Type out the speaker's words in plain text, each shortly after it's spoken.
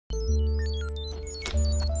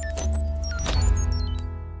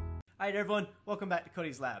Alright everyone, welcome back to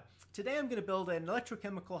Cody's Lab. Today I'm going to build an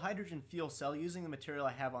electrochemical hydrogen fuel cell using the material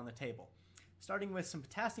I have on the table. Starting with some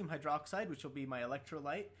potassium hydroxide, which will be my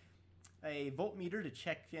electrolyte, a voltmeter to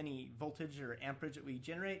check any voltage or amperage that we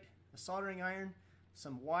generate, a soldering iron,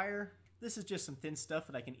 some wire, this is just some thin stuff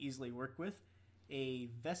that I can easily work with, a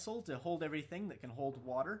vessel to hold everything that can hold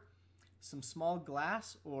water, some small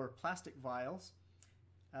glass or plastic vials,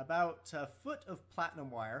 about a foot of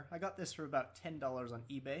platinum wire. I got this for about $10 on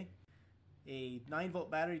eBay. A 9-volt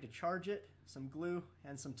battery to charge it, some glue,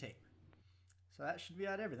 and some tape. So that should be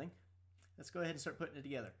about everything. Let's go ahead and start putting it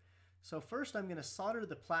together. So first I'm going to solder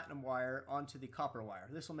the platinum wire onto the copper wire.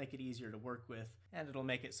 This will make it easier to work with, and it'll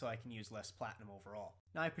make it so I can use less platinum overall.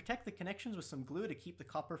 Now I protect the connections with some glue to keep the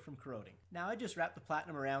copper from corroding. Now I just wrap the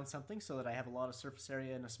platinum around something so that I have a lot of surface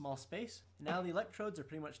area in a small space. And now the electrodes are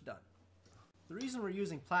pretty much done. The reason we're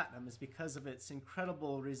using platinum is because of its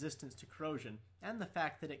incredible resistance to corrosion and the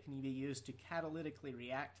fact that it can be used to catalytically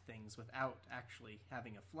react things without actually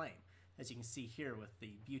having a flame, as you can see here with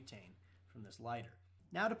the butane from this lighter.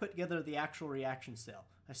 Now to put together the actual reaction cell.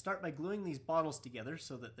 I start by gluing these bottles together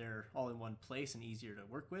so that they're all in one place and easier to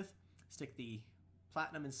work with. Stick the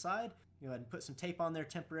platinum inside, go ahead and put some tape on there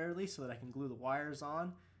temporarily so that I can glue the wires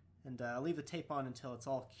on. And I'll leave the tape on until it's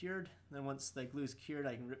all cured. And then once the glue's cured,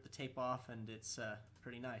 I can rip the tape off and it's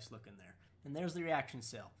pretty nice looking there. And there's the reaction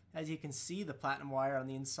cell. As you can see, the platinum wire on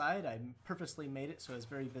the inside, I purposely made it so it's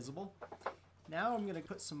very visible. Now I'm going to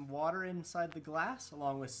put some water inside the glass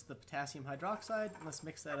along with the potassium hydroxide, and let's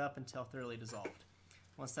mix that up until thoroughly dissolved.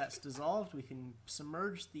 Once that's dissolved, we can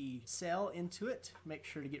submerge the cell into it, make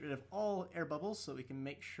sure to get rid of all air bubbles so we can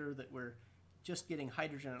make sure that we're just getting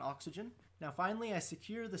hydrogen and oxygen. Now finally I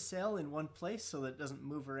secure the cell in one place so that it doesn't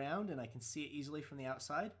move around and I can see it easily from the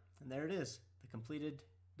outside. And there it is, the completed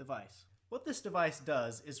device. What this device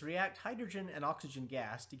does is react hydrogen and oxygen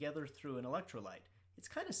gas together through an electrolyte. It's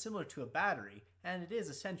kind of similar to a battery, and it is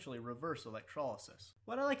essentially reverse electrolysis.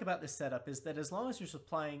 What I like about this setup is that as long as you're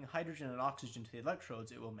supplying hydrogen and oxygen to the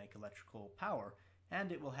electrodes, it will make electrical power,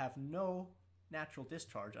 and it will have no natural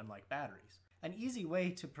discharge unlike batteries. An easy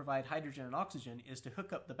way to provide hydrogen and oxygen is to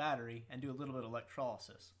hook up the battery and do a little bit of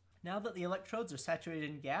electrolysis. Now that the electrodes are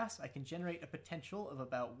saturated in gas, I can generate a potential of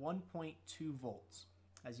about 1.2 volts,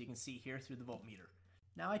 as you can see here through the voltmeter.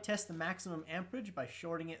 Now I test the maximum amperage by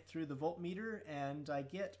shorting it through the voltmeter, and I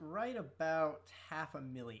get right about half a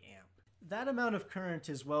milliamp. That amount of current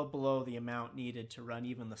is well below the amount needed to run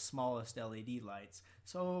even the smallest LED lights,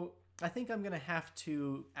 so I think I'm going to have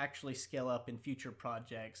to actually scale up in future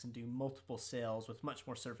projects and do multiple cells with much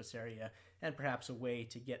more surface area and perhaps a way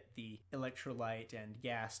to get the electrolyte and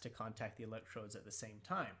gas to contact the electrodes at the same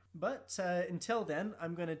time. But until then,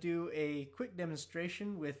 I'm going to do a quick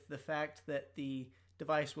demonstration with the fact that the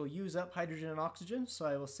device will use up hydrogen and oxygen, so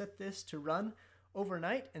I will set this to run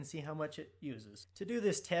overnight and see how much it uses. To do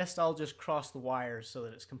this test, I'll just cross the wires so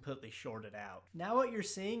that it's completely shorted out. Now what you're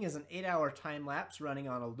seeing is an 8-hour time lapse running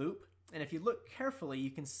on a loop, and if you look carefully,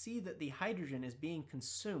 you can see that the hydrogen is being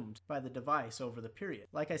consumed by the device over the period.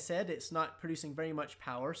 Like I said, it's not producing very much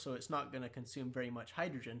power, so it's not going to consume very much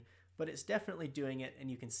hydrogen, but it's definitely doing it,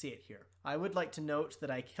 and you can see it here. I would like to note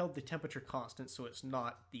that I held the temperature constant so it's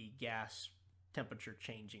not the gas temperature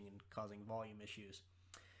changing and causing volume issues.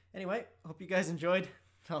 Anyway, hope you guys enjoyed.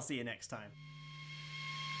 I'll see you next time.